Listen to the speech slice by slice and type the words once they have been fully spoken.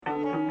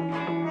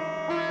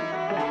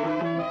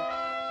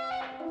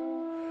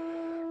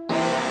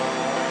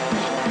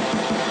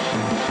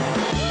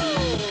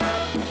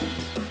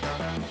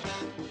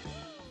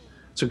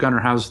So Gunnar,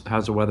 how's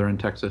the weather in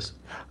Texas?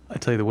 I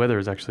tell you, the weather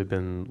has actually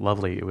been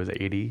lovely. It was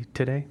 80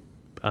 today,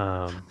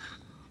 um,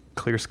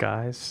 clear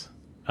skies.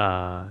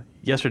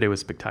 Yesterday was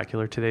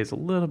spectacular. Today's a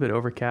little bit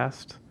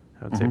overcast.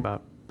 I would say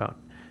about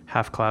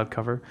half cloud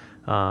cover,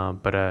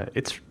 but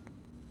it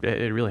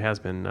really has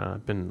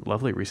been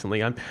lovely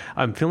recently.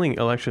 I'm feeling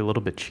actually a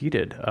little bit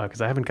cheated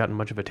because I haven't gotten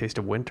much of a taste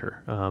of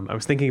winter. I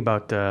was thinking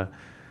about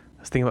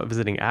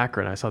visiting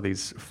Akron. I saw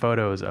these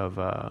photos of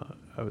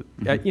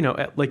like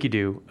you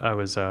do. I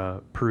was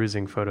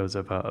perusing photos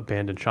of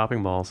abandoned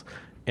shopping malls,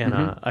 and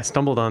I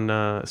stumbled on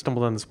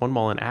this one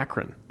mall in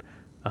Akron.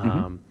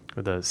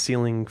 Where the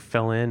ceiling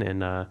fell in,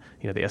 and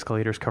the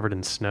escalators covered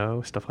in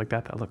snow, stuff like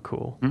that. That looked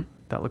cool.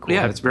 That looked cool.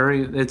 Yeah, it's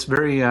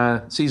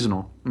very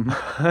seasonal.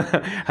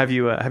 Have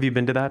you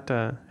been to that?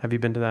 Have you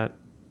been to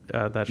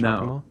that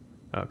shopping mall?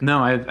 Okay.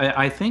 No,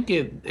 I think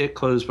it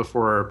closed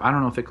before. I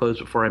don't know if it closed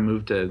before I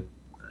moved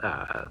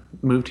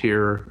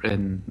here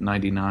in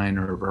 '99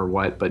 or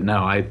what. But no,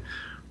 I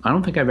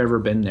don't think I've ever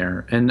been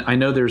there. And I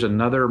know there's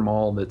another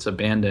mall that's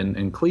abandoned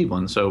in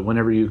Cleveland. So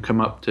whenever you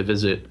come up to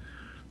visit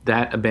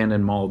that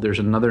abandoned mall, there's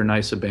another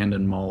nice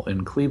abandoned mall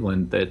in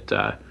Cleveland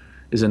that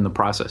is in the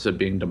process of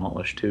being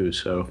demolished too.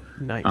 So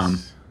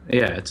nice.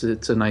 Yeah,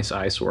 it's a nice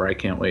eyesore. I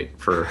can't wait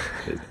for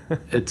it.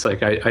 It's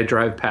like I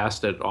drive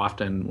past it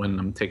often when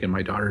I'm taking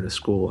my daughter to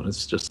school, and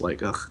it's just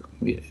like, ugh,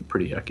 yeah,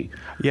 pretty yucky.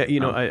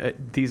 Yeah,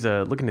 these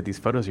looking at these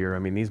photos here, I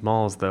mean, these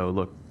malls though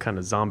look kind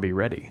of zombie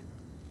ready.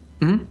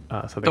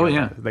 So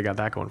they got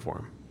that going for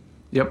them.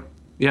 Yep.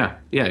 Yeah.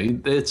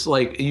 It's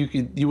like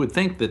you would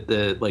think that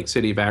the like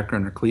city of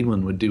Akron or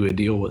Cleveland would do a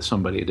deal with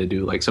somebody to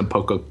do like some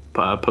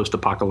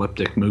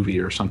post-apocalyptic movie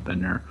or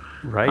something. Or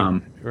right.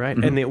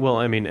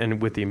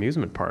 And with the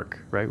amusement park,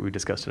 right? We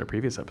discussed in a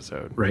previous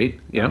episode. Right.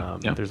 Yeah.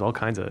 There's all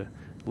kinds of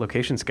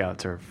location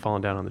scouts are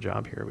falling down on the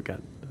job here. We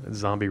got a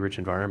zombie-rich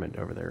environment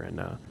over there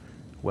in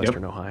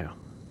Western Ohio.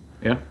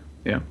 Yeah.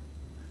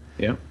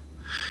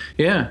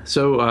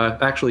 So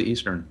actually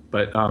Eastern,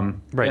 but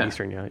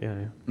Eastern.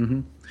 Yeah.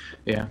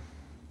 Yeah.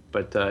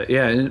 But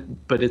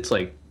but it's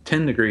like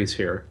 10 degrees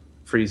here,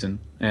 freezing.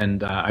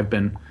 And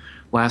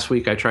last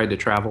week I tried to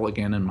travel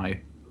again, and my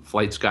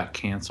flights got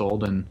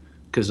canceled and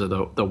because of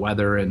the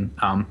weather. And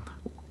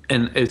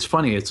it's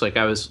funny. It's like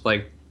I was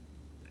like,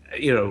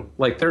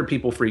 like there are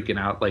people freaking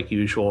out like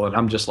usual, and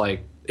I'm just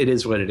like, it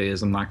is what it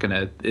is.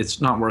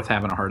 It's not worth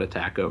having a heart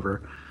attack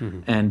over.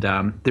 And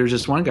there's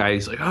this one guy.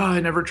 He's like, oh,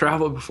 I never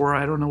traveled before.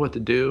 I don't know what to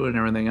do and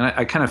everything. And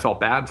I kind of felt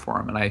bad for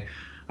him, and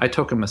I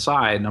took him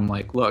aside, and I'm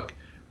like, look.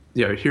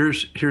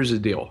 Here's the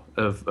deal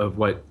of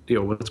what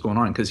what's going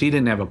on, because he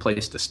didn't have a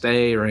place to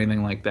stay or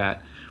anything like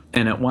that,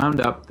 and it wound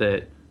up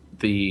that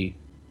the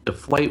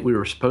flight we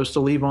were supposed to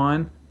leave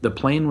on, the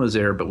plane was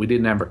there, but we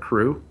didn't have a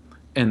crew,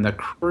 and the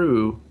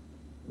crew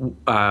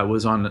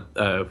was on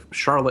a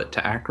Charlotte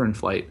to Akron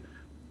flight,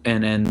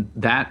 and then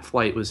that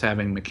flight was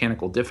having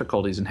mechanical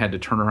difficulties and had to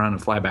turn around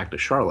and fly back to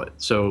Charlotte.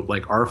 So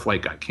like our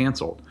flight got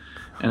canceled,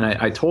 and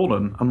I told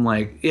him, I'm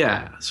like,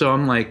 yeah, so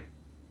I'm like,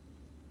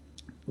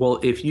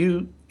 well, if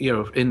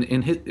so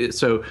it's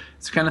the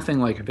kind of thing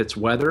like if it's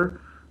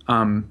weather,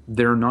 the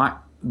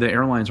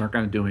airlines aren't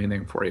going to do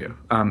anything for you.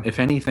 If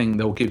anything,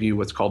 they'll give you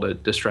what's called a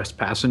distressed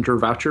passenger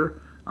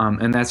voucher.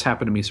 And that's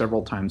happened to me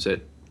several times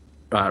at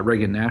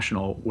Reagan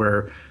National,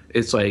 where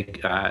it's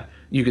like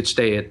you could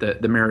stay at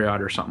the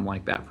Marriott or something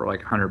like that for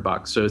like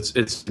 $100. So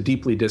it's a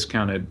deeply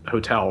discounted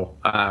hotel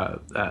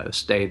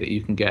stay that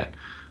you can get,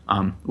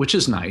 which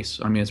is nice.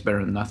 I mean, it's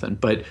better than nothing.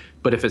 But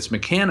if it's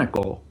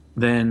mechanical,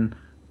 then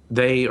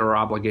they are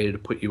obligated to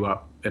put you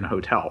up in a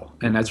hotel.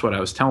 And that's what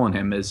I was telling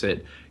him, is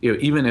that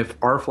even if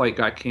our flight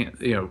got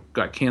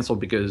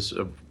canceled because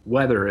of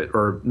weather,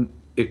 or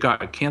it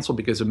got canceled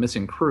because of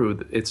missing crew,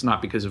 it's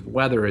not because of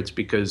weather, it's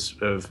because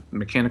of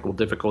mechanical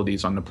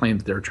difficulties on the plane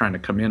that they're trying to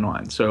come in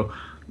on. So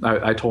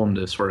I told him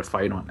to sort of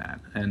fight on that.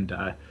 And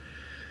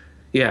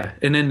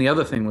and then the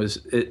other thing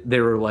was they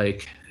were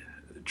like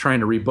trying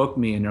to rebook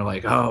me, and they're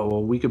like, oh,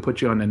 well, we could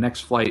put you on the next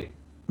flight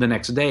the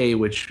next day,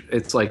 which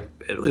it's like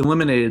it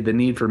eliminated the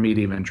need for me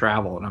to even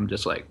travel. And I'm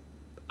just like,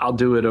 I'll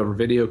do it over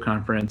video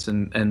conference,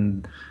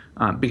 and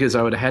because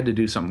I would have had to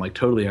do something like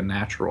totally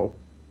unnatural,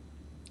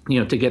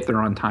 to get there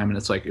on time, and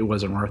it's like it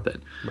wasn't worth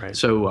it. Right.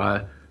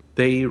 So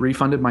they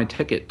refunded my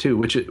ticket too,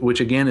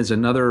 which again is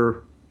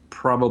another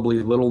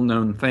probably little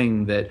known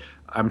thing that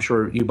I'm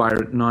sure you buy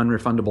a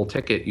non-refundable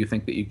ticket, you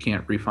think that you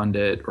can't refund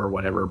it or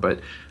whatever.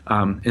 But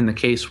in the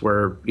case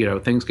where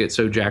things get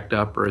so jacked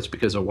up, or it's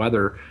because of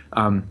weather,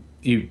 I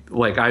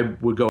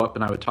would go up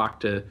and I would talk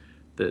to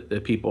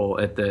the people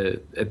at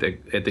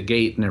the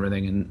gate and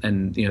everything,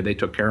 and they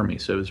took care of me.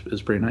 So it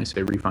was pretty nice.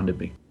 They refunded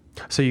me.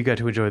 So you got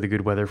to enjoy the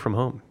good weather from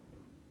home.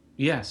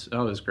 Yes.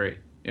 Oh, it was great.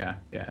 Yeah.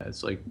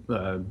 It's like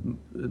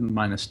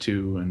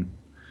 -2, and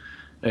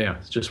yeah,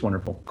 it's just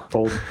wonderful.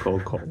 Cold.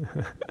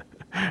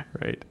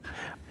 Right.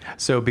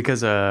 So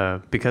because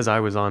I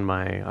was on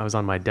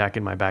my deck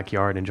in my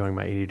backyard enjoying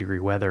my 80-degree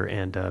weather,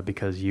 and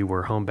because you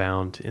were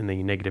homebound in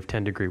the negative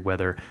 10-degree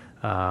weather,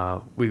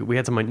 we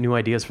had some new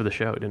ideas for the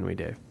show, didn't we,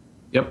 Dave?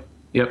 Yep.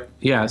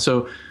 Yeah.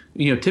 So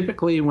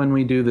typically when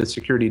we do the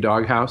security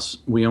doghouse,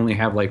 we only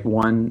have like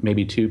one,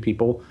 maybe two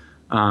people,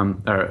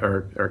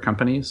 or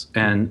companies.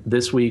 And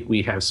this week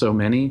we have so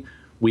many,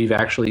 we've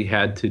actually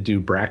had to do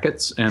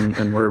brackets,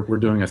 and we're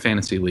doing a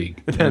fantasy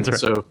league. That's right.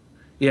 So,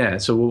 yeah,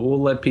 so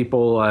we'll let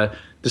people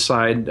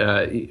decide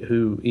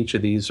who each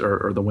of these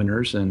are the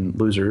winners and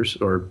losers,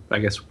 or I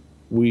guess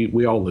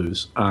we all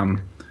lose.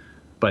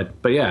 But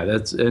yeah,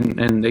 that's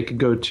and they could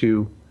go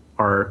to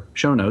our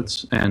show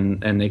notes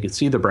and they could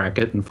see the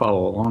bracket and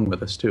follow along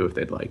with us too if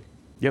they'd like.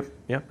 Yep,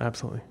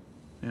 absolutely.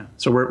 Yeah.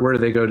 So where do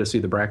they go to see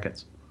the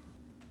brackets?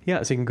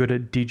 Yeah, so you can go to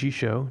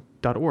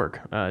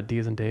dgshow.org. D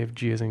as in Dave,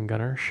 G as in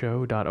Gunner,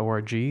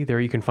 show.org. There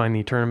you can find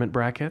the tournament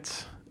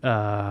brackets,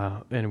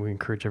 and we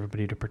encourage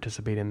everybody to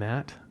participate in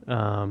that.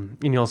 And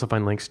you'll also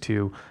find links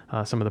to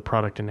some of the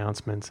product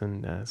announcements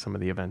and some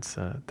of the events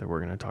that we're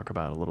going to talk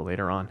about a little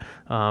later on.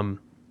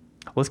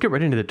 Let's get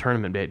right into the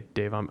tournament,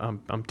 Dave.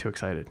 I'm too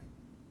excited.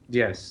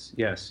 Yes.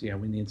 Yeah,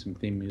 we need some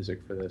theme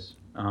music for this.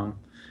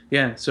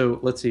 Yeah, so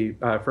let's see.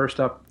 First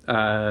up,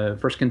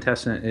 first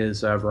contestant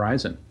is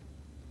Verizon.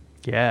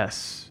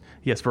 Yes,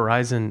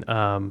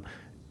 Verizon.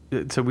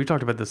 So we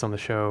talked about this on the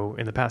show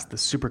in the past, the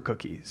super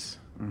cookies.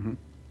 Mm-hmm.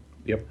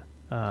 Yep.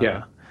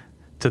 Yeah.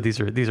 So these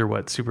are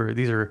what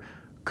these are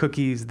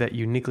cookies that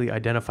uniquely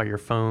identify your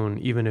phone,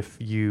 even if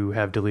you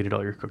have deleted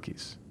all your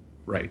cookies.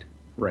 Right.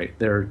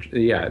 They're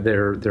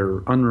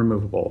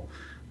unremovable.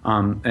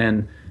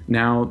 And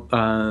now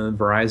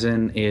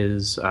Verizon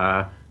is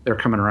they're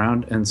coming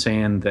around and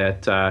saying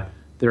that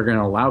they're going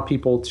to allow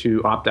people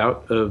to opt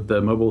out of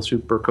the mobile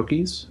super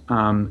cookies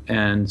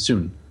and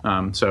soon.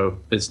 So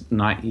it's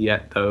not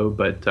yet though,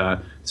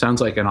 but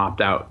sounds like an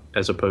opt out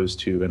as opposed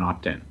to an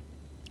opt in.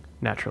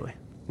 Naturally.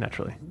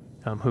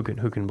 Who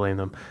can blame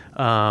them?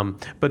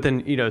 But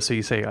then so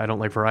you say I don't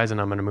like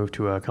Verizon. I'm going to move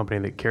to a company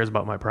that cares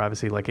about my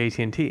privacy, like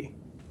AT&T.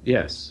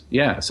 Yes.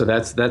 Yeah. So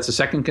that's the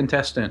second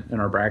contestant in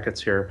our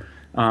brackets here.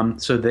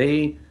 So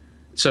they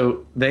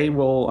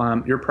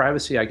will your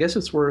privacy. I guess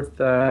it's worth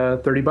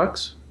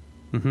 $30.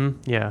 Mm-hmm.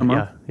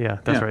 Yeah.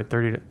 That's right.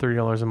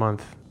 $30 a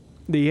month.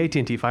 The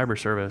AT&T fiber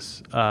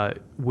service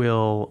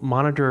will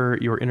monitor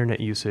your internet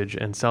usage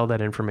and sell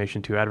that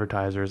information to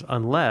advertisers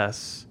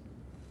unless,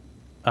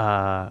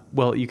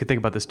 you could think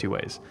about this two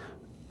ways.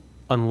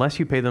 Unless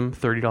you pay them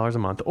 $30 a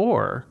month,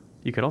 or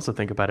you could also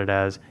think about it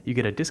as you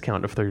get a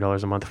discount of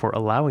 $30 a month for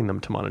allowing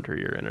them to monitor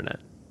your internet.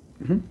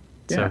 Mm-hmm.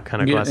 So yeah.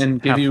 kind of glass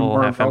and give half you full,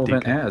 more half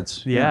relevant empty.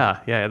 ads.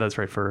 Yeah, that's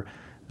right. For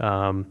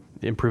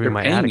improving They're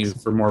my paying ad you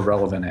for more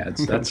relevant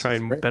ads. That's right.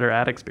 Great. Better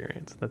ad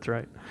experience. That's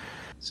right.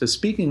 So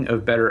speaking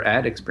of better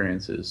ad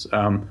experiences,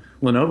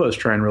 Lenovo's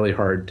trying really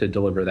hard to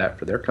deliver that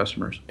for their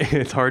customers.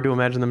 It's hard to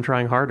imagine them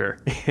trying harder.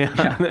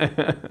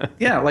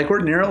 Yeah, like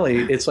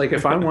ordinarily, it's like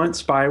if I want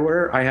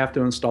spyware, I have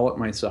to install it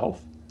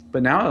myself.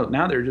 But now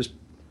they're just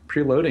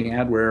preloading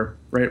adware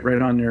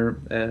right on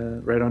your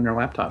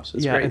laptops.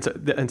 It's great.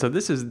 and so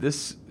this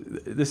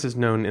is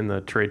known in the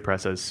trade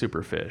press as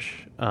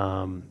Superfish,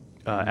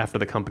 after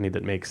the company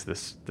that makes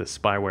this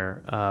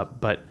spyware.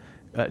 But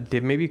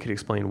Dave, maybe you could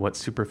explain what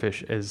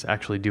Superfish is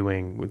actually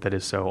doing that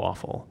is so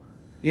awful.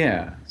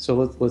 Yeah. So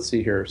let's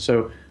see here.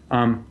 So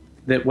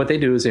that what they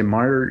do is they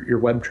monitor your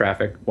web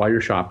traffic while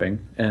you're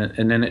shopping,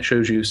 and then it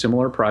shows you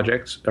similar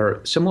projects or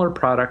similar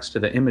products to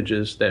the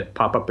images that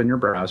pop up in your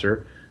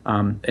browser,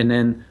 and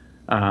then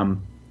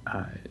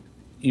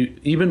you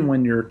even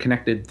when you're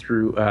connected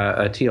through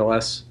a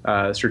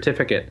TLS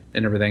certificate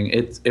and everything,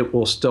 it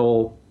will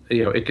still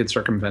it could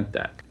circumvent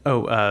that.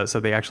 Oh, so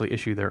they actually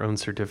issue their own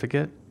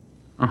certificate?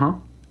 Uh-huh.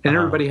 And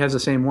everybody has the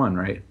same one,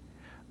 right?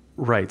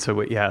 Right. So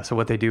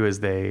what they do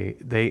is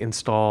they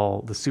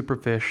install the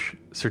Superfish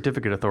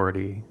Certificate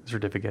Authority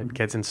certificate,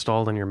 gets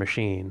installed on your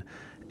machine,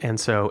 and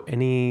so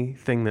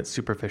anything that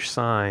Superfish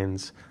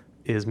signs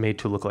is made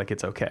to look like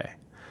it's okay.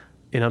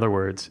 In other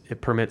words,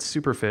 it permits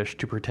Superfish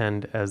to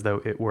pretend as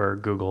though it were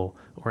Google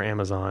or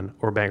Amazon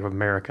or Bank of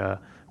America,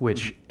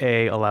 which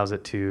A, allows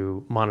it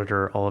to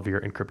monitor all of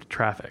your encrypted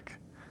traffic.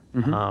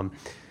 Mm-hmm.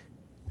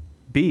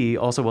 B,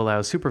 also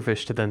allows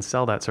Superfish to then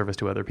sell that service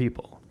to other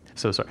people.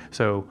 So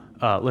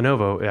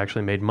Lenovo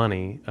actually made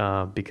money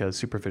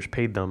because Superfish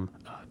paid them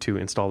to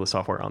install the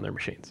software on their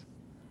machines.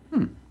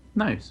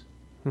 Nice.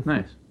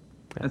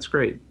 That's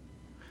great.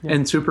 Yeah.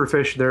 And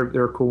Superfish,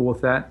 they're cool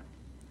with that?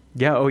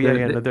 Yeah. Oh,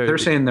 yeah. They're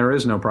saying there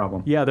is no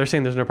problem. Yeah, they're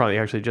saying there's no problem.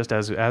 Actually, just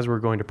as we're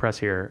going to press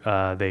here,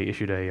 they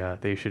issued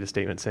a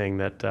statement saying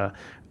that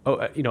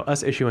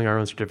us issuing our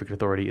own certificate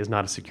authority is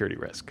not a security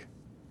risk.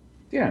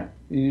 Yeah,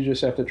 you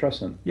just have to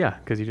trust them. Yeah,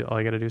 because all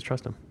you got to do is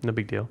trust them. No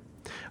big deal.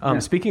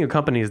 Speaking of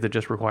companies that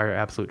just require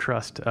absolute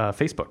trust,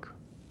 Facebook.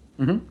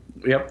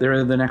 Mm-hmm. Yep,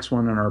 they're the next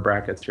one in our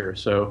brackets here.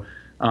 So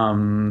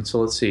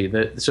let's see.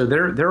 They're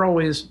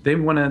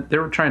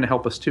trying to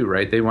help us too,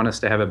 right? They want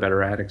us to have a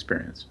better ad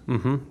experience.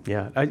 Mm-hmm.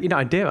 Yeah.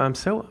 Dave, I'm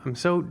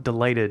so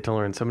delighted to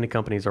learn so many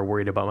companies are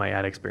worried about my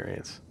ad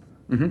experience.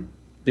 Mm-hmm.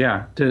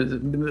 Yeah.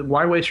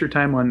 Why waste your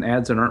time on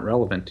ads that aren't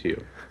relevant to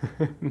you?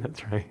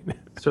 That's right.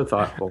 So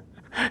thoughtful.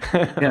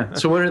 Yeah.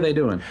 So what are they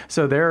doing?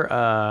 So they're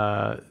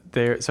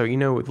there. So the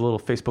little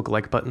Facebook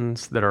like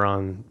buttons that are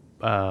on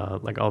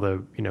like all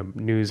the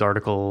news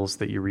articles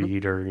that you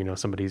read, or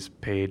somebody's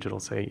page, it'll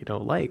say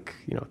like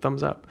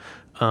thumbs up.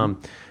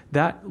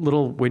 That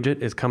little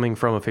widget is coming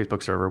from a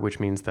Facebook server, which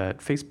means that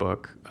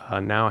Facebook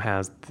now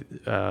has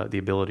the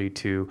ability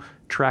to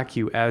track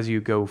you as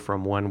you go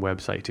from one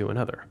website to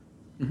another.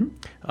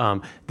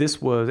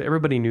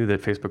 Everybody knew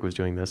that Facebook was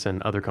doing this,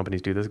 and other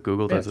companies do this.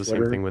 Google does the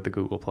same thing with the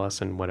Google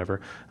Plus and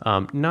whatever.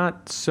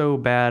 Not so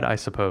bad, I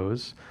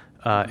suppose,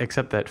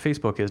 except that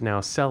Facebook is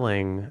now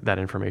selling that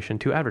information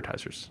to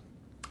advertisers.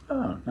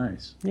 Oh,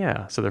 nice.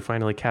 Yeah, so they're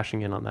finally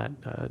cashing in on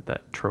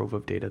that trove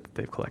of data that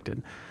they've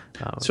collected.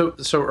 So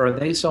are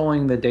they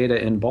selling the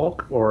data in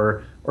bulk,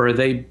 or are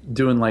they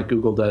doing like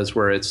Google does,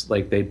 where it's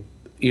like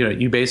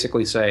you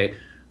basically say,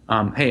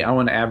 hey, I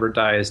want to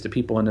advertise to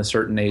people in a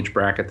certain age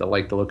bracket that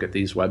like to look at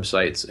these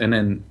websites, and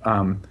then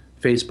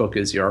Facebook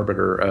is the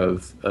arbiter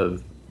of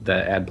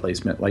the ad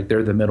placement. Like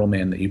they're the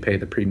middleman that you pay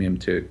the premium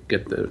to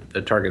get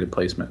the targeted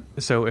placement.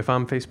 So if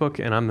I'm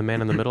Facebook and I'm the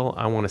man in the middle,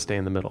 I want to stay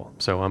in the middle.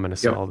 So I'm going to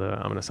sell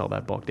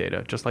that bulk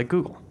data, just like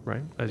Google,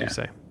 right? As you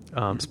say.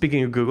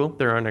 Speaking of Google,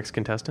 they're our next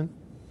contestant.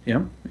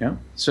 Yeah.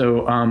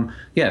 So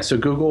so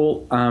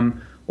Google,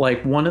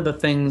 like one of the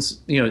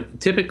things,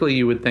 typically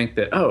you would think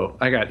that, oh,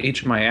 I got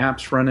each of my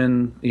apps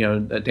running,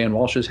 Dan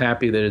Walsh is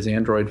happy that his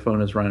Android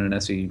phone is running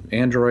SE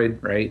Android,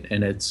 right?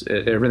 And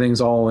everything's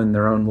all in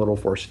their own little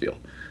force field.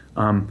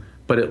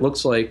 But it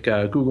looks like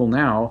Google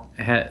now,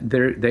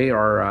 they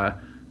are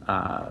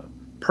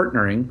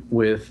partnering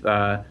with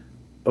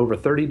over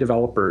 30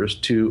 developers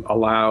to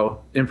allow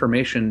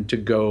information to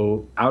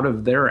go out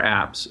of their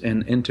apps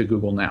and into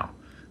Google Now.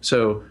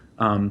 So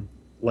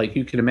like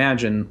you can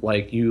imagine,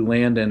 like you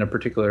land in a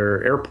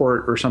particular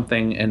airport or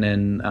something, and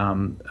then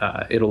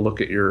it'll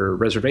look at your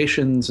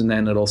reservations, and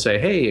then it'll say,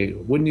 hey,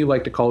 wouldn't you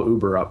like to call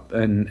Uber up?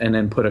 And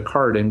then put a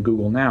card in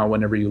Google Now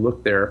whenever you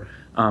look there,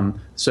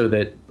 so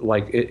that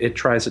like it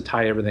tries to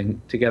tie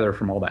everything together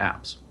from all the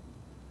apps.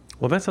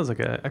 Well, that sounds like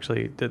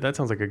that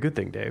sounds like a good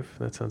thing, Dave.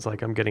 That sounds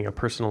like I'm getting a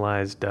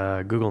personalized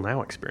Google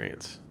Now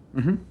experience.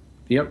 Mm-hmm.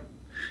 Yep.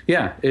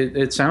 Yeah,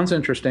 it sounds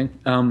interesting,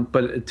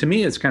 but to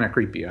me, it's kind of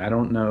creepy. I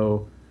don't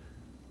know.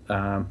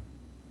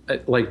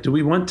 Like, do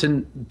we want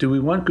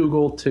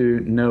Google to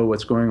know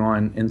what's going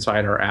on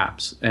inside our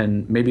apps?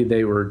 And maybe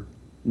they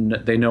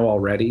know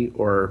already,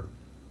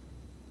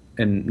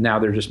 and now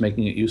they're just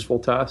making it useful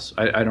to us.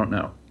 I don't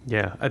know.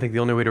 Yeah, I think the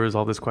only way to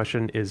resolve this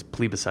question is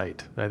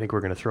plebiscite. I think we're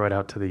going to throw it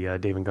out to the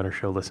Dave and Gunnar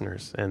Show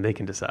listeners, and they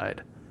can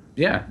decide.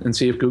 Yeah, and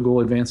see if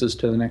Google advances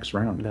to the next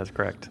round. That's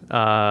correct.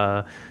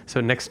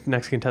 So next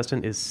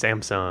contestant is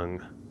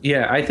Samsung.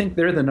 Yeah, I think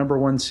they're the number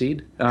one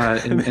seed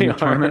in the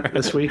tournament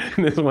this week.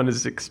 This one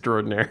is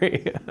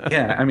extraordinary.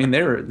 Yeah, I mean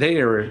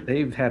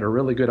they've had a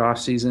really good off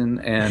season,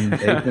 and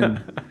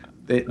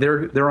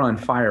they're on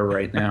fire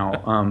right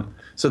now.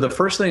 So the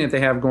first thing that they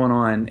have going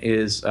on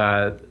is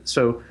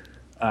do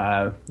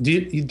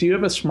you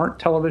have a smart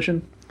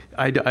television?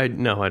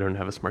 No, I don't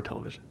have a smart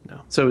television.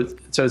 No. So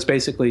it's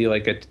basically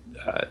like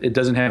it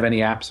doesn't have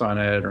any apps on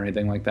it or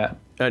anything like that.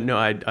 No,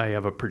 I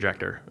have a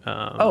projector.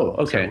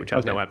 Okay. Which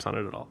has no apps on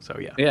it at all. So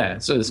yeah. Yeah.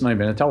 So it's not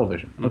even a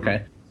television. Mm-hmm.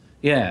 Okay.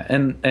 Yeah,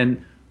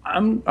 and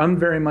I'm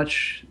very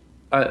much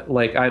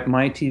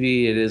my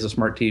TV. It is a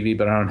smart TV,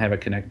 but I don't have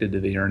it connected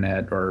to the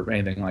internet or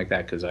anything like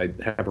that because I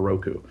have a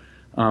Roku.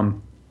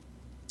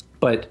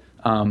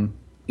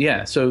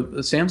 Yeah. So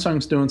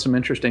Samsung's doing some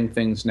interesting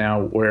things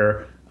now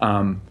where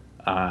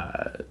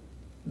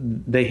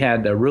they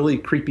had a really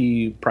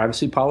creepy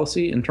privacy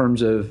policy in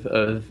terms of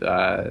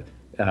the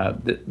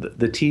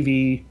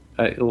TV.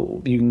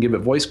 You can give it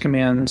voice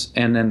commands,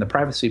 and then the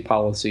privacy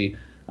policy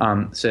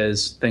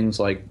says things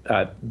like,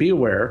 be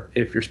aware,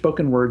 if your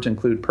spoken words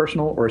include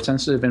personal or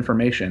sensitive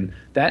information,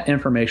 that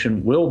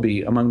information will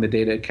be among the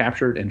data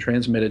captured and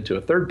transmitted to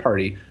a third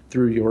party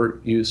through your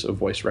use of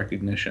voice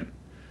recognition.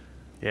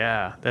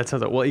 Yeah, that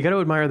sounds like, well, you got to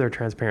admire their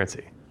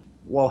transparency.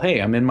 Well, hey,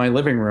 I'm in my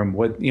living room.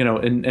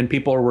 And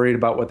people are worried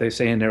about what they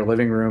say in their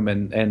living room,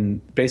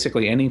 and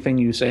basically anything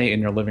you say in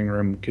your living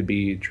room could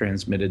be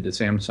transmitted to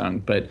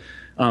Samsung.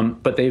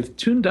 But they've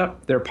tuned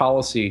up their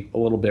policy a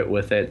little bit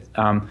with it.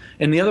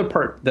 And the other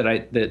part that I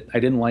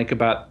didn't like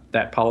about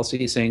that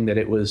policy, saying that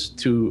it was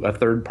to a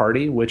third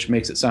party, which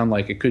makes it sound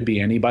like it could be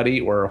anybody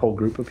or a whole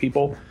group of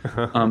people.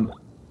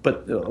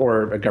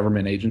 Or a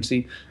government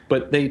agency,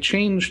 but they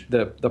changed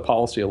the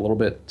policy a little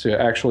bit to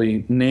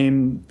actually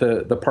name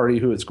the party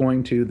who it's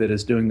going to that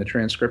is doing the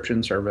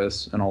transcription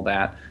service and all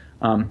that.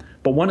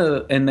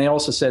 But and they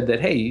also said that,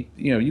 hey,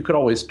 you could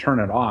always turn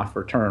it off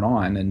or turn it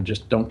on and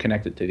just don't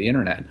connect it to the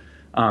internet.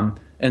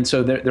 And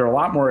so they're a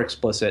lot more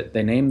explicit.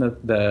 They name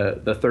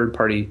the third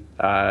party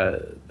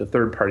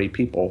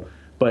people,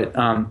 but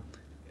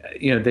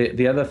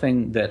the other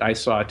thing that I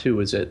saw too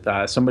is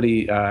that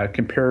somebody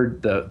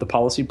compared the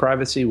policy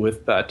privacy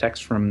with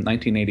text from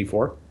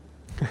 1984.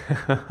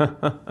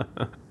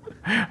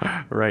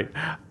 Right,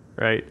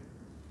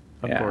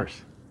 of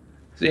course.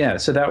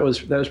 So that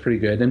was pretty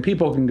good, and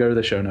people can go to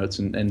the show notes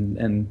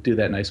and do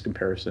that nice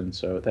comparison.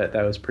 So that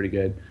was pretty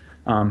good.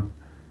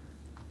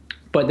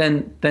 But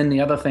then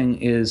the other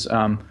thing is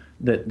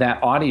that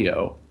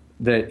audio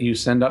that you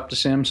send up to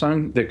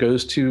Samsung that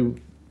goes to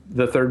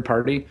the third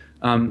party,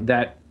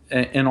 that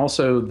and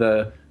also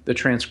the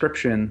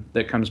transcription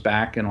that comes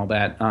back and all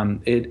that,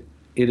 it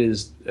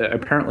is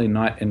apparently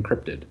not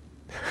encrypted.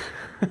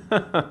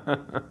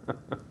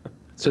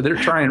 So they're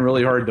trying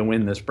really hard to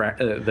win this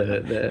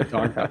the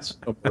Doghouse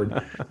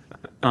award.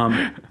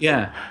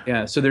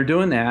 Yeah. So they're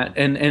doing that,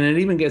 and it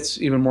even gets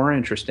even more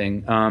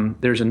interesting.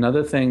 There's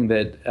another thing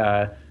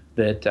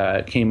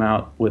that came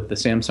out with the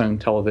Samsung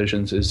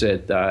televisions is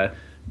that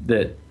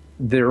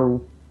they're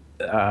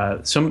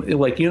some,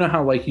 like, you know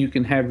how like you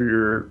can have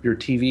your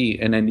TV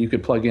and then you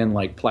could plug in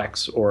like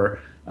Plex or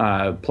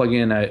plug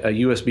in a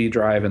USB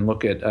drive and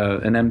look at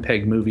an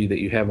MPEG movie that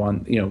you have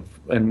on,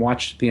 and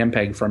watch the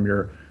MPEG from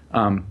your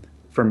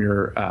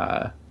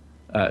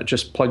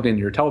just plugged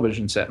into your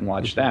television set and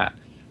watch that.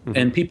 Mm-hmm.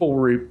 And people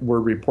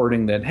were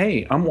reporting that,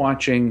 hey, I'm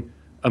watching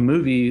a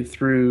movie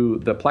through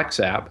the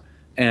Plex app,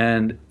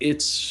 and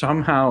it's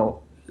somehow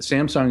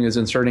Samsung is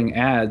inserting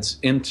ads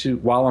into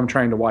while I'm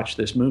trying to watch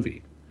this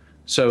movie.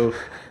 So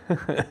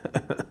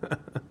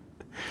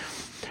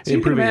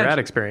improving your ad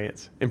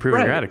experience.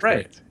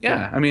 Right.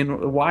 Yeah. I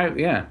mean, why?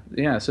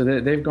 Yeah. So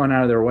they've gone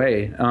out of their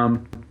way.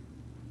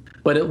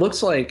 But it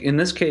looks like in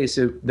this case,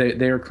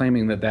 they are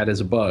claiming that is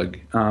a bug.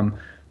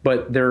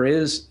 But there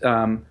is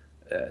so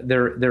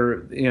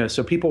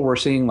people were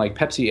seeing like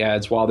Pepsi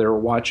ads while they were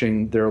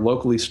watching their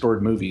locally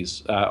stored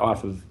movies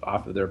off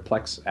of their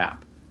Plex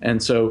app.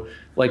 And so,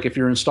 like, if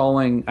you're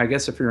installing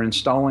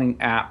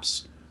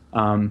apps,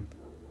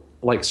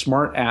 like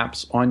smart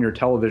apps on your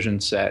television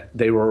set,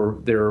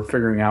 they're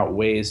figuring out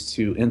ways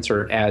to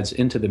insert ads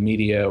into the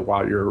media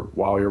while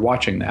you're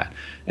watching that.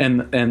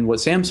 And what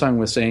Samsung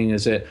was saying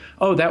is that,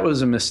 oh, that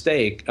was a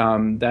mistake.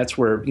 That's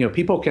where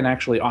people can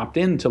actually opt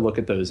in to look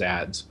at those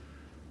ads.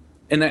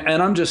 And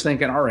I'm just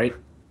thinking, all right,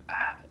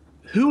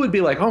 who would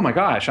be like, oh my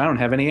gosh, I don't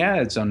have any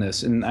ads on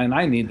this, and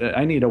I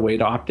need a way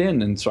to opt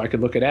in, and so I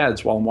could look at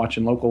ads while I'm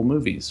watching local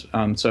movies.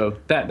 So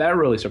that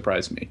really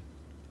surprised me.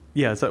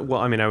 Yeah,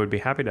 well, I mean, I would be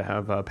happy to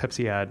have a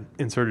Pepsi ad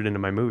inserted into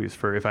my movies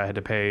for if I had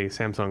to pay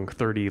Samsung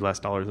 $30 less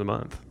a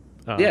month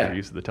for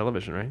use of the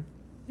television, right?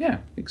 Yeah,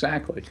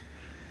 exactly.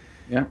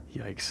 Yeah.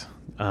 Yikes.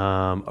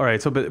 All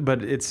right, so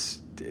but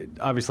it's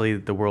obviously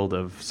the world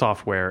of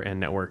software and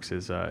networks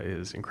is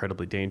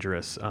incredibly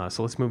dangerous.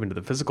 So let's move into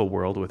the physical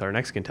world with our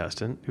next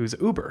contestant, who's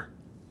Uber.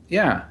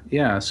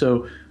 Yeah.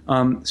 So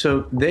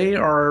they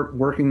are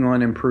working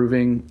on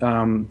improving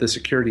the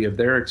security of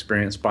their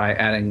experience by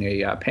adding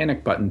a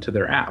panic button to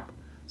their app,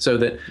 so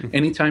that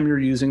anytime you're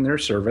using their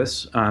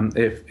service,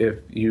 if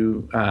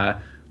you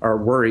are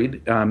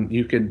worried,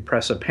 you can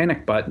press a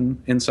panic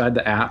button inside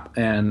the app,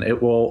 and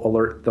it will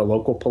alert the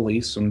local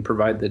police and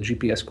provide the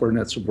GPS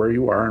coordinates of where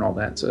you are and all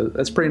that. So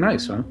that's pretty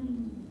nice, huh?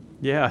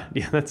 Yeah,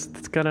 that's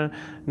kind of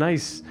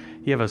nice.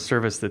 You have a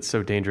service that's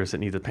so dangerous it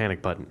needs a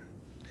panic button.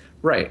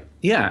 Right.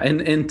 Yeah.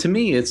 And to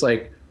me, it's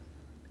like,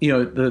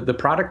 the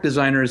product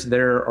designers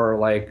there are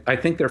like, I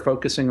think they're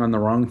focusing on the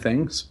wrong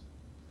things.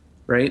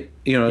 Right.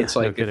 It's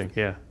like, no kidding.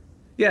 Yeah.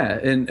 Yeah.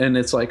 And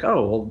it's like,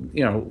 oh,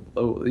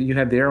 well, you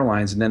have the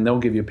airlines, and then they'll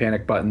give you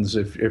panic buttons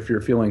if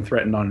you're feeling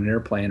threatened on an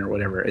airplane or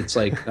whatever. It's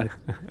like,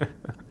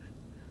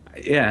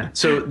 yeah.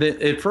 So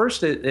at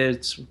first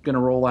it's going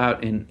to roll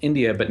out in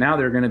India, but now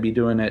they're going to be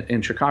doing it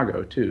in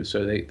Chicago too.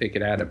 So they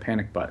could add a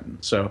panic button.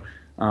 So,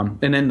 and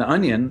then The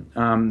Onion,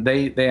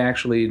 they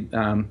actually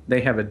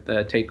they have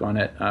a take on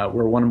it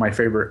where one of my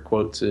favorite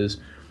quotes is,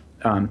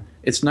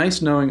 "It's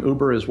nice knowing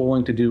Uber is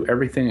willing to do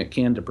everything it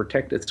can to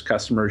protect its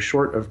customers,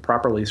 short of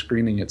properly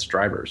screening its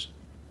drivers."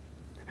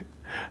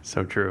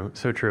 So true.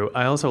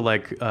 I also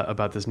like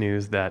about this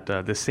news that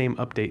the same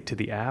update to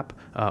the app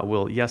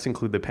will, yes,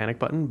 include the panic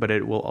button, but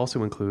it will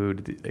also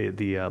include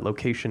the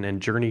location and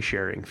journey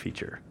sharing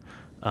feature.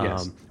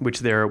 Yes. Which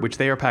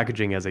they are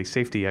packaging as a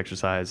safety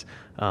exercise,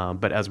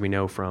 but as we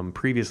know from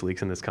previous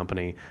leaks in this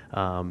company,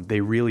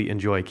 they really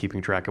enjoy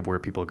keeping track of where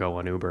people go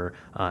on Uber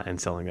and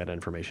selling that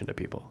information to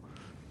people.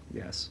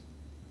 Yes,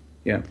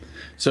 yeah.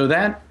 So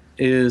that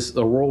is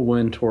the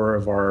whirlwind tour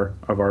of our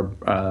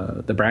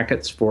the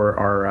brackets for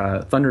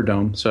our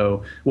Thunderdome.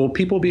 So will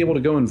people be able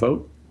to go and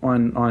vote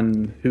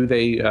on who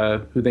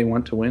they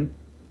want to win?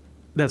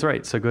 That's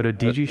right. So go to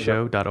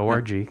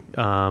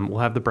dgshow.org. We'll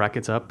have the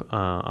brackets up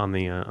on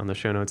the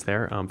show notes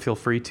there. Feel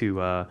free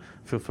to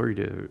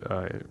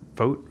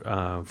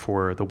vote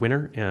for the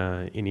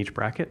winner in each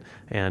bracket,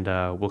 and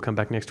we'll come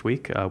back next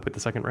week with the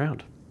second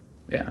round.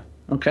 Yeah.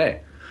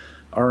 Okay.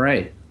 All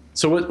right.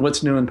 So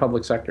what's new in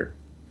public sector?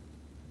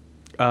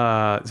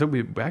 So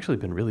we've actually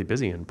been really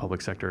busy in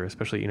public sector,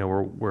 especially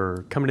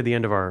we're coming to the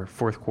end of our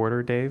fourth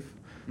quarter, Dave,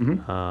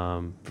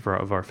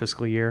 of our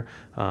fiscal year.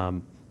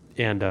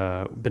 And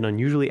been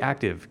unusually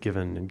active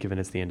given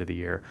it's the end of the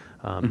year.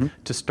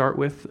 To start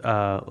with,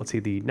 let's see,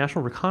 the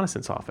National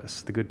Reconnaissance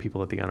Office, the good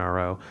people at the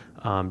NRO,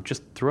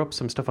 just threw up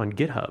some stuff on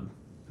GitHub.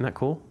 Isn't that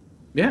cool?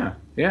 Yeah.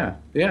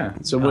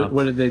 So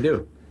what did they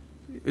do?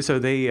 So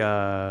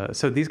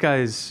these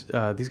guys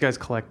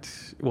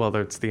collect. Well,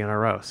 it's the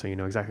NRO, so you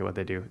know exactly what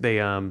they do.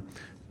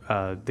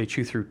 They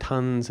chew through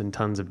tons and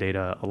tons of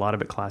data, a lot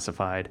of it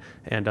classified,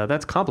 and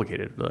that's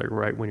complicated,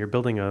 right? When you're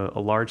building a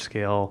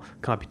large-scale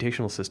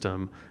computational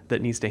system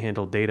that needs to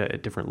handle data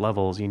at different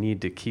levels, you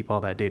need to keep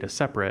all that data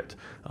separate,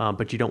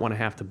 but you don't want to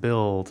have to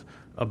build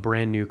a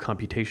brand new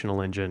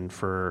computational engine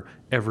for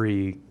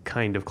every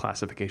kind of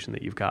classification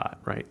that you've got,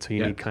 right? So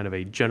you need kind of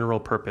a general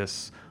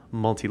purpose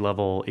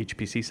multi-level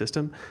HPC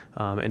system.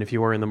 And if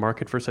you are in the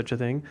market for such a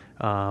thing,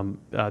 the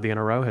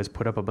NRO has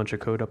put up a bunch of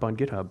code up on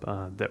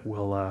GitHub that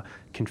will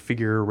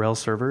configure Rails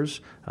servers,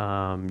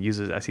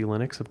 uses SE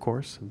Linux, of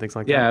course, and things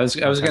like that. Yeah, I was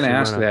going to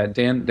ask that.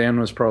 Dan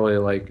was probably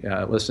like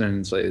listening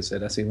and say, is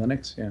it SE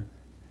Linux? Yeah.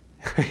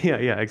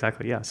 yeah,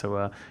 exactly. Yeah,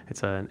 so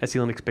it's an SE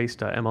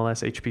Linux-based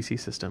MLS HPC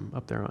system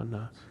up there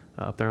on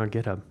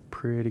GitHub.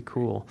 Pretty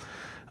cool.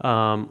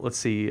 Let's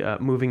see.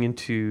 Moving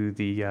into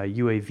the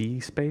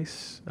UAV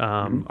space,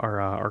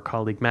 our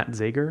colleague Matt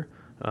Zager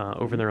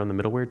over there on the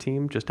middleware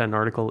team just had an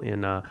article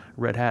in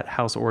Red Hat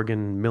House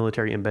Organ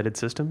Military Embedded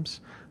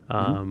Systems.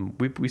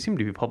 We seem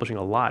to be publishing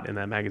a lot in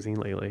that magazine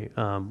lately,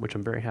 which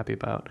I'm very happy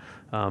about.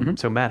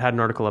 So Matt had an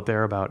article up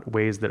there about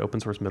ways that open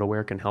source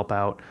middleware can help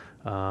out,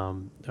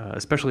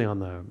 especially on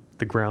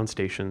the ground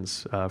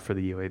stations for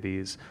the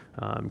UAVs,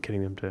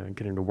 getting them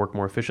to work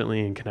more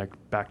efficiently and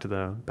connect back to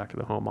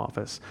the home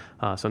office.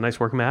 So nice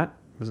work, Matt.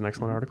 It was an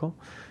excellent article.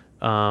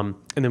 And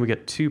then we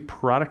got 2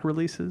 product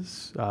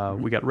releases.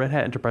 We got Red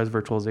Hat Enterprise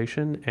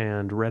Virtualization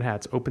and Red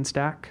Hat's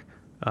OpenStack.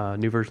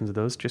 New versions of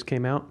those just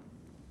came out.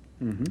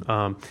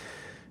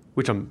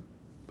 Which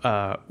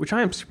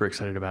I am super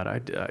excited about.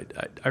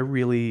 I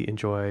really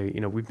enjoy.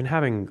 We've been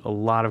having a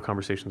lot of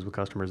conversations with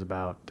customers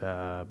about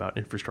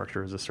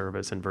infrastructure as a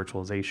service and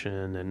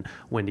virtualization, and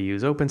when to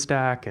use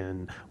OpenStack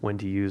and when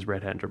to use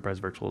Red Hat Enterprise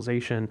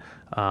Virtualization.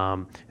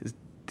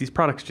 These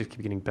products just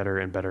keep getting better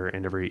and better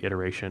in every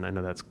iteration. I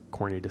know that's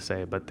corny to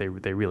say, but they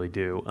really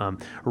do.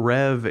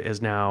 Rev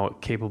is now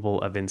capable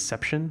of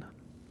inception,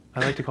 I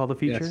like to call the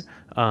feature.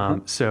 Yes.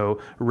 So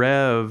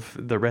Rev,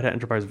 the Red Hat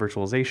Enterprise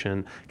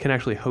Virtualization, can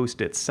actually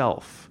host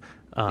itself.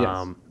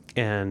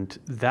 And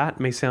that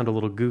may sound a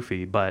little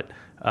goofy, but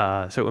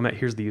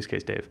here's the use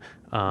case, Dave.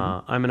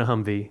 I'm in a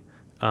Humvee.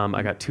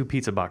 I got 2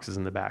 pizza boxes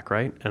in the back,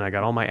 right? And I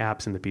got all my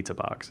apps in the pizza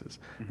boxes.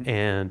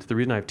 And the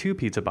reason I have 2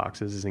 pizza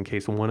boxes is in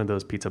case one of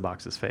those pizza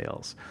boxes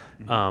fails.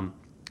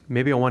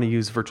 Maybe I want to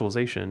use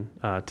virtualization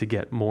to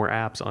get more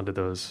apps onto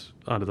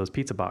those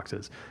pizza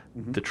boxes.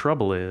 The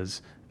trouble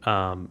is,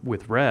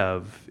 with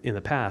Rev, in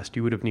the past,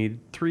 you would have needed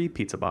 3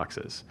 pizza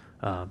boxes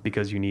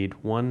because you need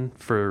one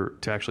to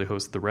actually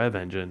host the Rev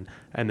engine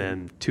and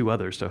then 2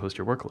 others to host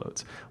your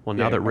workloads. Well,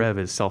 now that Rev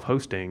is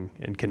self-hosting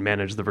and can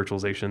manage the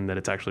virtualization that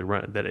it's actually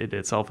that it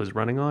itself is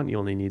running on, you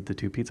only need the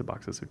 2 pizza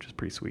boxes, which is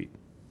pretty sweet.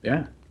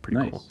 Yeah,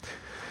 pretty cool.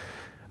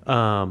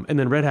 And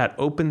then Red Hat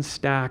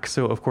OpenStack.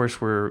 So of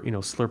course we're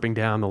slurping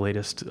down the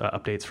latest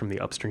updates from the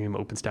upstream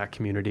OpenStack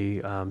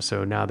community.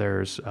 So now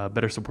there's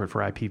better support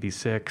for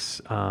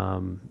IPv6,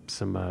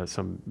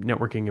 some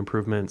networking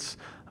improvements,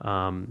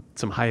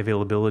 some high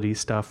availability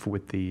stuff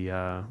with the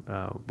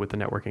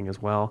networking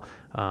as well.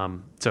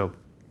 So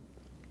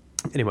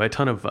anyway, a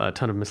ton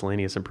of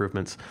miscellaneous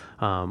improvements,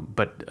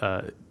 but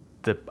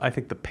I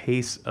think the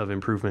pace of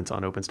improvements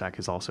on OpenStack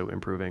is also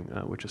improving,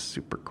 which is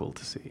super cool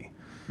to see.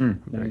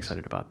 I'm very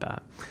excited about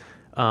that.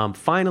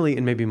 Finally,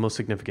 and maybe most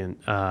significant,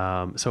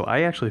 so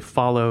I actually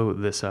follow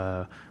this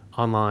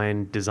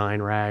online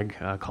design rag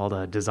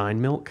called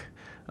Design Milk,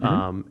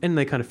 and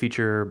they kind of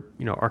feature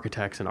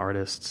architects and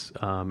artists.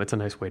 It's a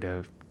nice way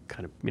to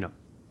kind of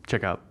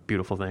check out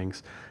beautiful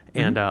things.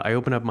 And I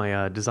open up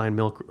my Design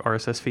Milk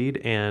RSS feed,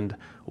 and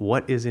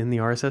what is in the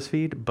RSS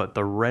feed but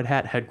the Red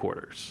Hat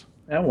headquarters?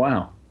 Oh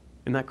wow!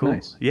 Isn't that cool?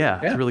 Nice. Yeah,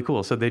 it's really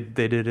cool. So they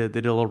did a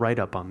little write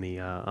up on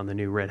the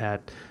new Red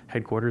Hat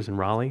headquarters in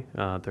Raleigh.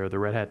 They're the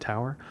Red Hat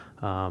Tower.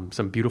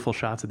 Some beautiful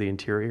shots of the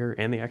interior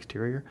and the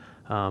exterior.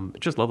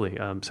 Just lovely.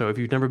 So if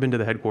you've never been to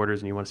the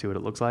headquarters and you want to see what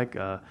it looks like,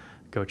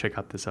 go check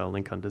out this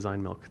link on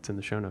Design Milk. It's in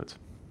the show notes.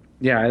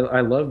 Yeah,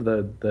 I love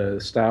the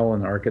style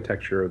and the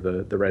architecture of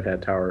the Red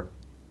Hat Tower.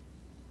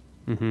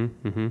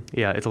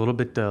 Yeah, it's a little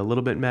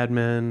bit Mad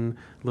Men,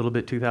 a little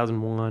bit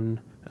 2001.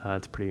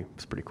 It's pretty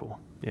cool.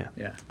 Yeah.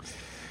 Yeah.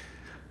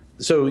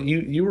 So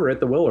you were at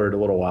the Willard a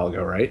little while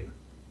ago, right?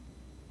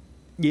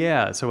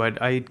 Yeah. So I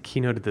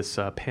keynoted this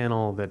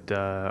panel that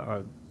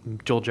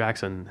Joel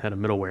Jackson, head of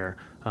middleware.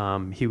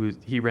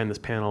 He ran this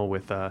panel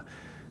with I'm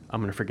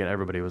going to forget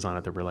everybody who was on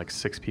it. There were like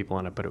 6 people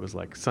on it, but it was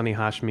like Sunny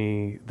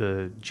Hashmi,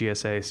 the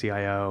GSA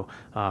CIO,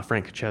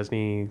 Frank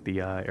Chesney,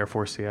 the Air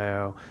Force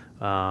CIO.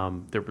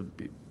 There were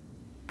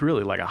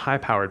really like a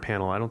high-powered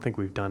panel. I don't think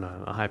we've done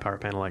a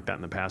high-powered panel like that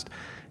in the past.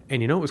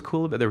 And what was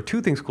cool about it? There were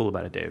 2 things cool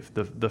about it, Dave.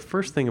 The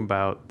first thing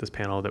about this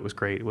panel that was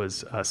great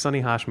was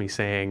Sunny Hashmi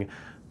saying,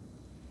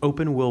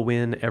 "Open will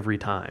win every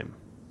time."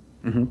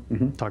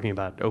 Talking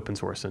about open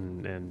source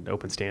and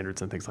open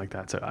standards and things like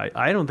that. So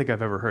I don't think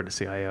I've ever heard a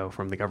CIO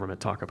from the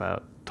government talk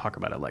about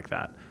it like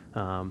that.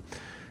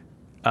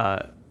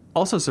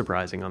 Also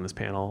surprising on this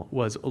panel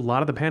was a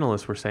lot of the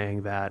panelists were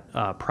saying that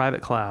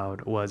private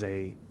cloud was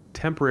a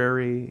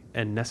temporary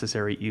and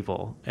necessary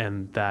evil,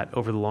 and that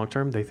over the long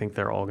term, they think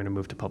they're all going to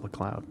move to public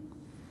cloud.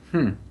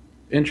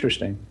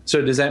 Interesting.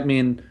 So does that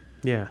mean...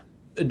 Yeah.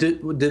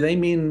 Do they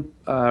mean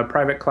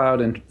private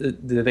cloud, and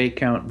do they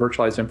count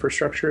virtualized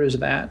infrastructure as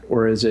that,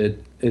 or is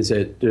it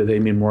do they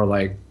mean more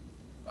like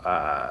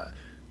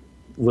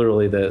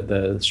literally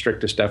the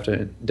strictest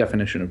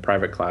definition of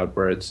private cloud,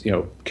 where it's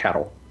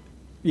cattle?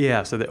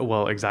 Yeah. So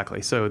well,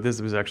 exactly. So this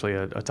was actually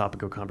a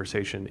topic of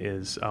conversation.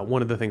 Is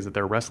one of the things that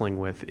they're wrestling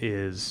with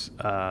is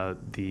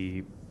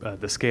the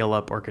scale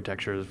up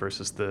architectures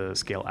versus the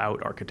scale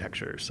out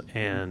architectures,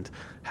 and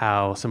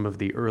how some of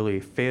the early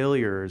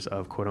failures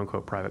of quote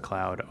unquote private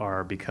cloud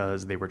are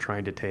because they were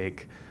trying to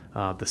take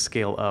the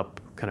scale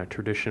up kind of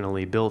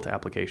traditionally built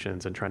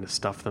applications and trying to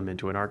stuff them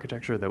into an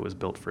architecture that was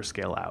built for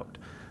scale out.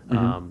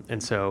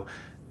 And so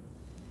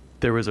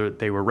they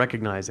were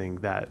recognizing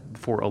that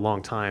for a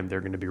long time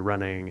they're going to be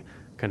running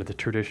kind of the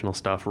traditional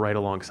stuff right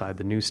alongside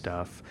the new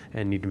stuff,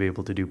 and need to be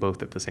able to do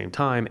both at the same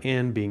time,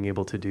 and being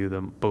able to do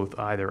them both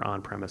either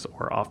on premise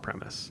or off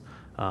premise.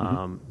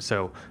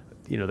 So,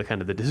 the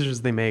kind of the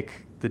decisions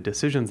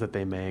that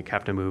they make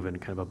have to move in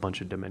kind of a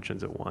bunch of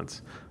dimensions at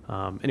once.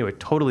 Anyway,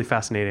 totally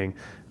fascinating.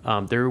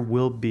 There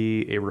will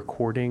be a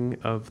recording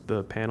of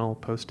the panel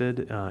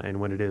posted, and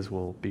when it is,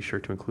 we'll be sure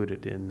to include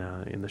it in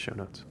the show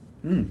notes.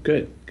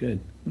 Good.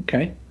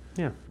 Okay.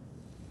 Yeah.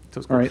 So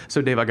it's cool. All right.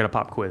 So Dave, I got a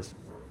pop quiz.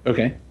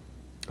 Okay.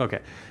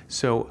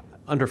 So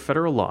under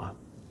federal law,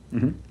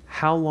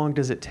 how long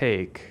does it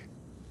take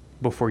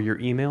before your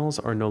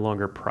emails are no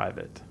longer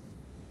private?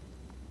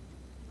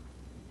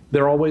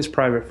 They're always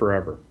private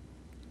forever.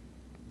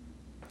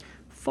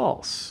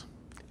 False.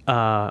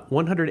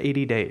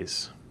 180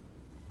 days.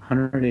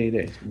 180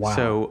 days. Wow.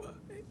 So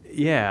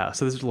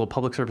this is a little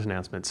public service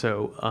announcement.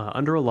 So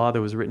under a law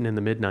that was written in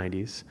the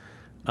mid-90s,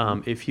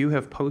 if you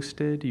have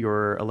posted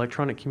your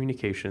electronic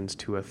communications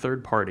to a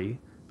third party,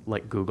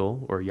 like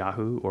Google or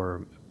Yahoo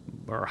or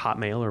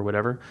Hotmail or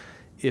whatever,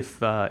 if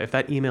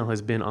that email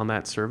has been on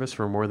that service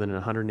for more than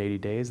 180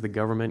 days, the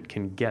government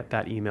can get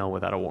that email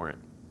without a warrant.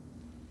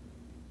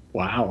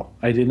 Wow,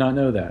 I did not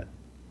know that.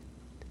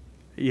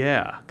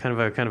 Yeah, kind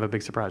of a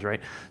big surprise, right?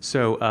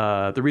 So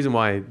the reason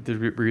why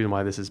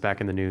this is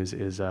back in the news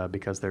is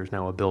because there's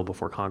now a bill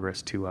before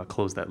Congress to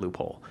close that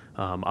loophole.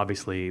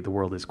 Obviously, the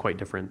world is quite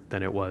different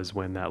than it was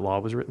when that law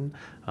was written,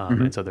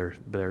 and so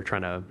they're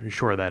trying to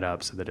shore that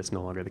up so that it's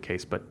no longer the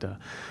case. But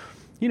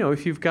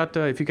if you've got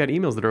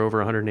emails that are over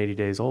 180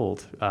 days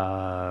old,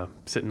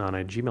 sitting on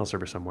a Gmail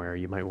server somewhere,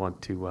 you might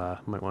want to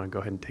go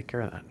ahead and take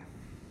care of that.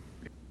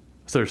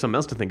 So there's something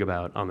else to think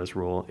about on this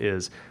rule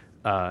is.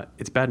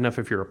 It's bad enough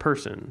if you're a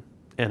person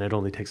and it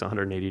only takes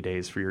 180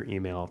 days for your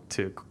email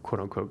to quote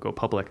unquote go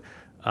public.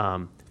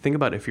 Think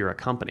about if you're a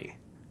company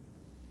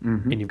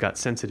and you've got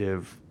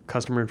sensitive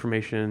customer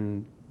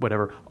information,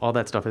 whatever, all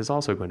that stuff is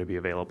also going to be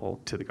available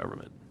to the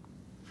government.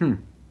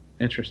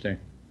 Interesting.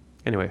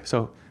 Anyway,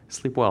 so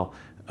sleep well.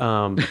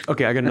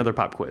 Okay, I got another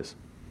pop quiz.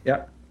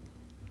 Yeah.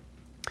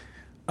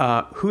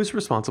 Who's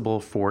responsible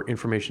for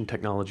information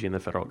technology in the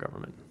federal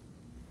government?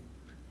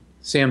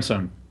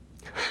 Samsung.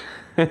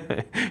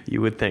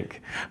 You would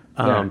think.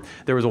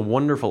 There was a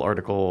wonderful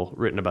article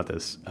written about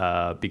this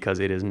because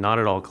it is not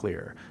at all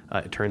clear.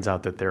 It turns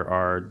out that there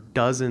are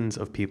dozens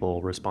of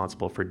people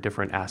responsible for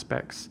different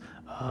aspects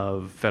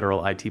of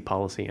federal IT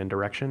policy and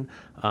direction,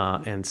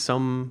 and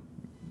some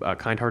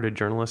kind-hearted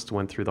journalists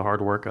went through the hard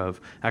work of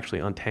actually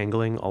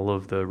untangling all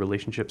of the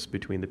relationships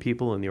between the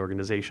people and the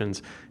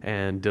organizations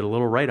and did a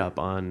little write-up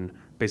on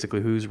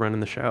basically who's running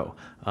the show.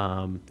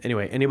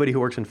 Anyway, anybody who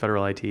works in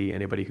federal IT,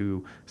 anybody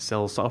who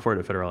sells software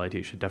to federal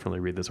IT should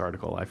definitely read this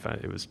article. I found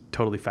it was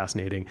totally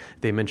fascinating.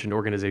 They mentioned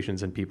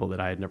organizations and people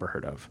that I had never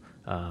heard of.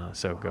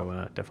 So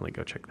definitely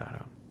go check that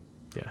out.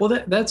 Yeah.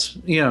 Well, that's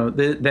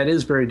that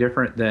is very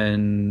different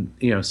than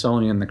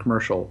selling in the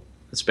commercial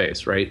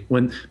space, right?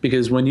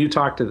 Because when you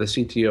talk to the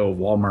CTO of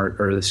Walmart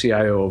or the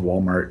CIO of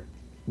Walmart,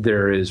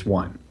 there is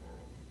one.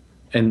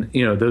 And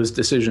those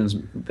decisions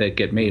that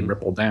get made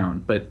ripple down,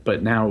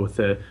 but now with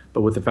the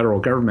federal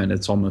government,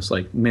 it's almost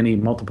like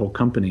multiple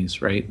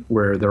companies, right?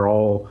 Where they're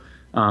all,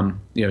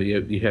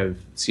 you have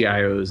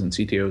CIOs and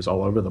CTOs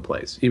all over the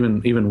place,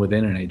 even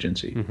within an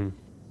agency. Mm-hmm.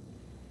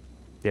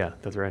 Yeah,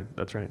 that's right.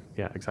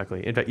 Yeah,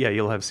 exactly. In fact,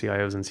 you'll have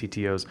CIOs and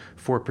CTOs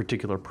for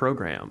particular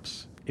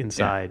programs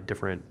inside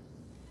different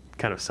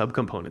kind of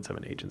subcomponents of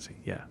an agency.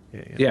 Yeah.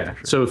 Sure.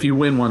 So if you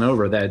win one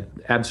over, that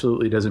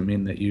absolutely doesn't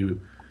mean that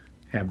you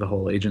have the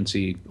whole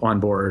agency on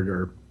board,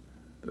 or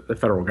the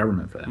federal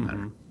government for that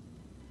matter.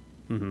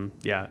 Mm-hmm.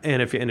 Yeah,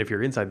 and if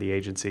you're inside the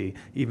agency,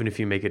 even if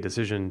you make a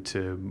decision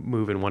to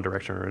move in one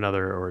direction or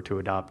another, or to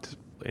adopt,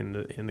 in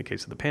the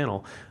case of the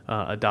panel,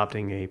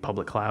 adopting a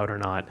public cloud or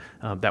not,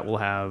 that will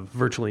have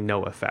virtually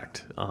no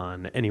effect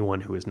on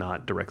anyone who is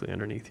not directly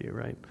underneath you,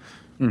 right?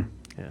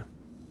 Yeah,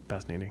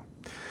 fascinating.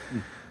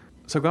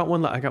 So I got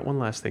one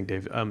last thing,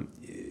 Dave.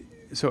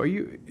 So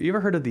you ever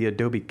heard of the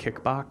Adobe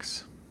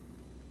Kickbox?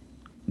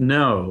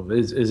 No,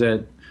 is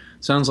that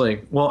Sounds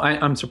like, well,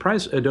 I'm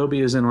surprised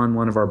Adobe isn't on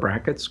one of our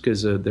brackets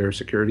because of their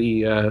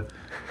security uh,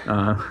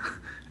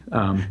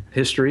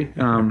 history.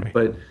 Right.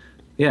 But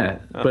yeah,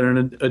 but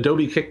an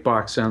Adobe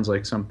Kickbox sounds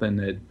like something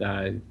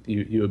that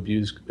you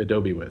abuse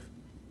Adobe with.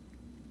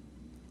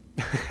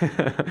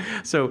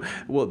 So,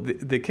 well,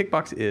 the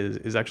Kickbox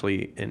is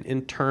actually an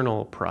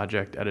internal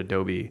project at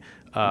Adobe,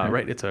 Okay.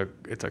 right? It's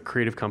a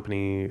creative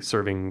company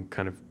serving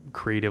kind of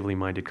creatively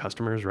minded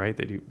customers, right?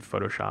 They do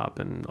Photoshop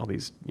and all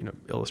these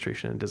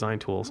illustration and design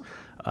tools,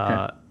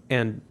 Okay.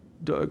 and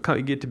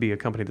you get to be a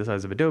company the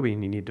size of Adobe,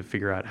 and you need to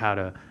figure out how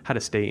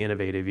to stay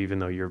innovative, even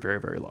though you're very,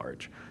 very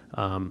large.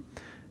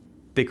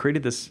 They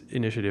created this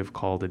initiative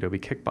called Adobe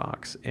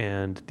Kickbox,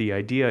 and the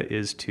idea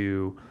is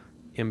to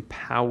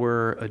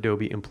empower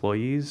Adobe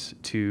employees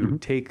to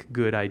take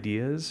good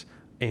ideas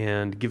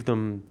and give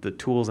them the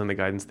tools and the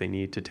guidance they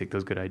need to take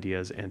those good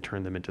ideas and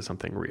turn them into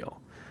something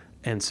real.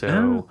 And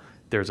so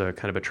there's a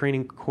kind of a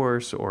training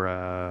course or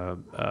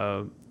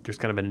there's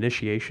kind of an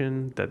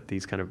initiation that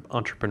these kind of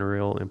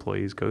entrepreneurial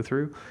employees go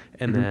through.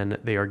 And then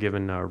they are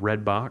given a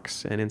red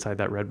box. And inside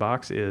that red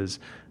box is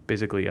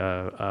basically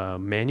a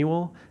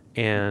manual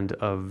and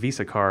a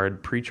Visa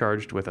card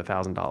pre-charged with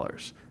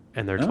 $1,000.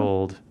 And they're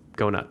told,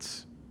 go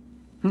nuts.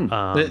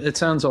 It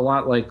sounds a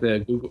lot like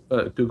the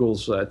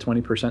Google's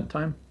 20%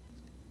 time.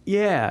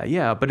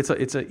 Yeah, but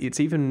it's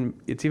even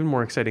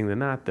more exciting than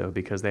that though,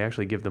 because they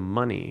actually give them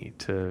money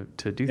to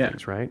do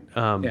things, right?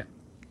 Yeah.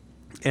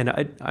 And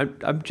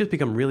I've just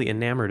become really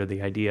enamored of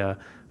the idea.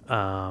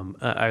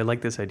 I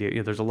like this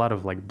idea. There's a lot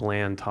of like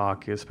bland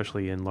talk,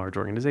 especially in large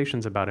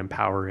organizations, about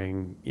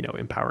empowering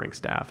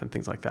staff and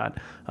things like that.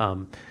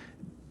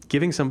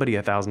 Giving somebody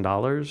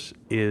 $1,000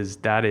 is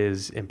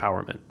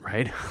empowerment,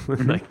 right?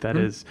 Like that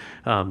is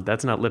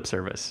that's not lip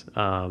service.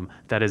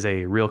 That is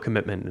a real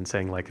commitment in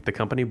saying like the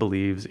company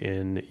believes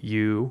in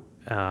you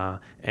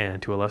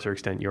and to a lesser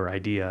extent your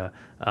idea,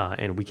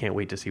 and we can't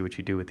wait to see what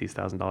you do with these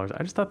 $1,000.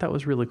 I just thought that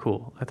was really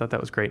cool. I thought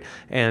that was great.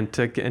 And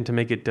to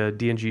make it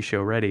D&G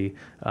show ready,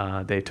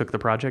 they took the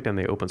project and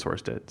they open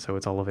sourced it, so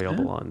it's all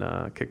available on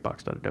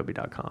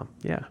kickbox.adobe.com.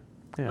 Yeah.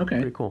 Yeah, Okay.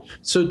 pretty cool.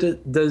 So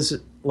does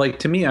like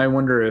to me, I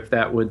wonder if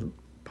that would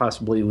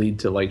possibly lead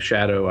to like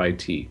shadow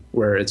IT,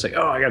 where it's like,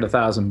 oh, I got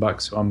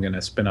 $1,000, so I'm going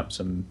to spin up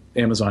some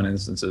Amazon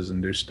instances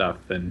and do stuff.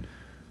 And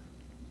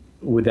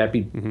would that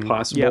be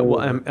possible, Yeah,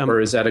 well,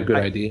 or is that a good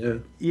idea?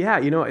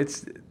 Yeah,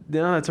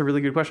 that's a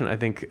really good question. I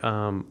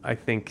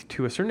think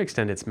to a certain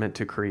extent it's meant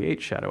to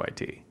create shadow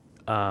IT.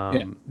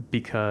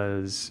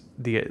 Because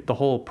the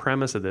whole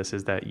premise of this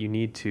is that you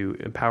need to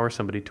empower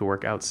somebody to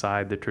work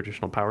outside the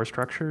traditional power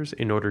structures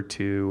in order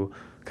to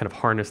kind of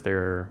harness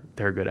their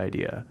good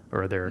idea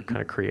or their kind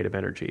of creative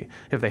energy.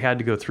 If they had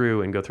to go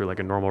through like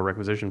a normal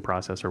requisition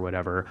process or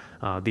whatever,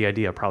 the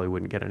idea probably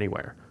wouldn't get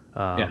anywhere.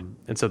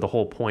 And so the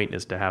whole point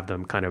is to have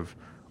them kind of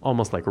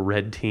almost like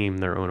red team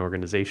their own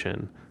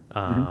organization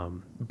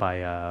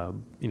by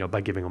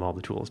giving them all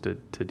the tools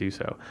to do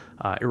so.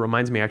 It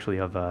reminds me actually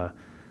of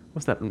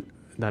what's that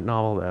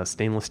novel,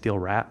 Stainless Steel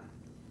Rat?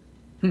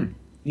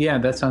 Yeah,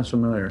 that sounds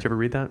familiar. Did you ever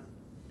read that?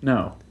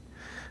 No.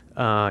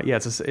 Yeah,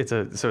 it's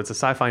a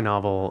sci-fi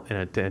novel,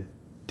 and it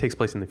takes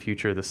place in the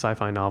future. The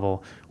sci-fi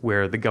novel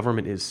where the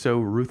government is so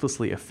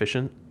ruthlessly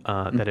efficient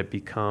that it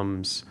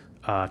becomes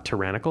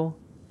tyrannical,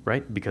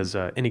 right? Because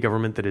any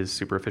government that is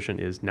super efficient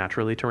is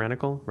naturally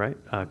tyrannical, right?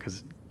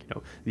 Because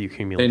the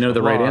accumulation They know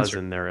the of right laws answer.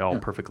 and they're all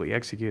perfectly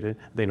executed.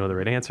 They know the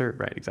right answer,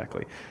 right?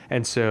 Exactly.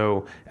 And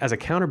so, as a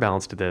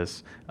counterbalance to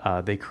this,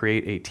 they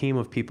create a team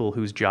of people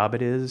whose job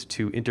it is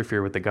to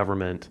interfere with the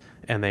government,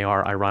 and they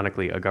are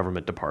ironically a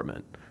government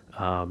department.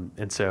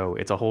 And so,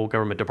 it's a whole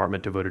government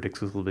department devoted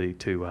exclusively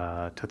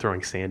to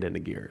throwing sand into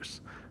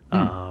gears.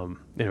 A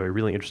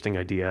really interesting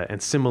idea,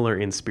 and similar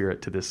in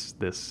spirit to this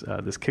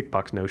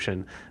Kickbox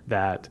notion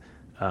that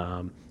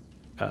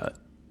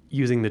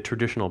using the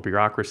traditional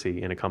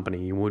bureaucracy in a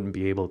company, you wouldn't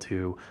be able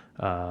to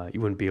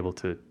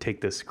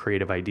take this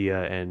creative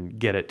idea and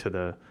get it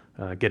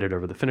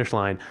over the finish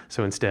line.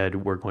 So instead,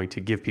 we're going to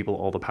give people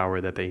all the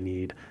power that they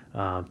need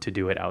to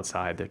do it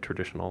outside the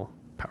traditional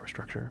power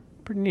structure.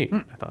 Pretty neat,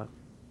 I thought.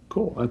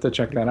 Cool. I'll have to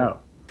check that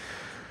out.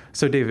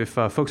 So, Dave, if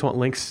folks want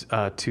links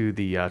to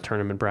the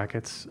tournament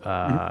brackets,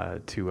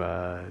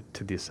 to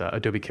this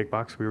Adobe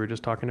Kickbox we were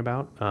just talking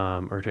about,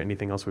 or to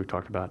anything else we've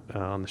talked about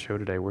on the show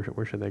today,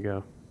 where should they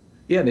go?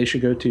 Yeah, they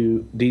should go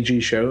to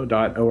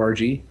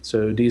dgshow.org.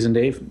 So D's and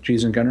Dave,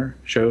 G's and Gunner,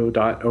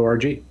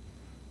 show.org.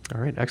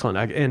 All right,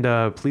 excellent.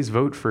 And please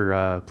vote for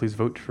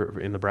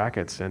in the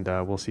brackets, and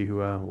we'll see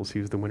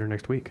who's the winner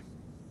next week.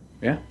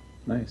 Yeah,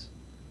 nice.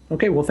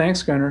 Okay, well,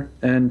 thanks, Gunner,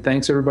 and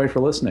thanks everybody for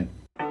listening.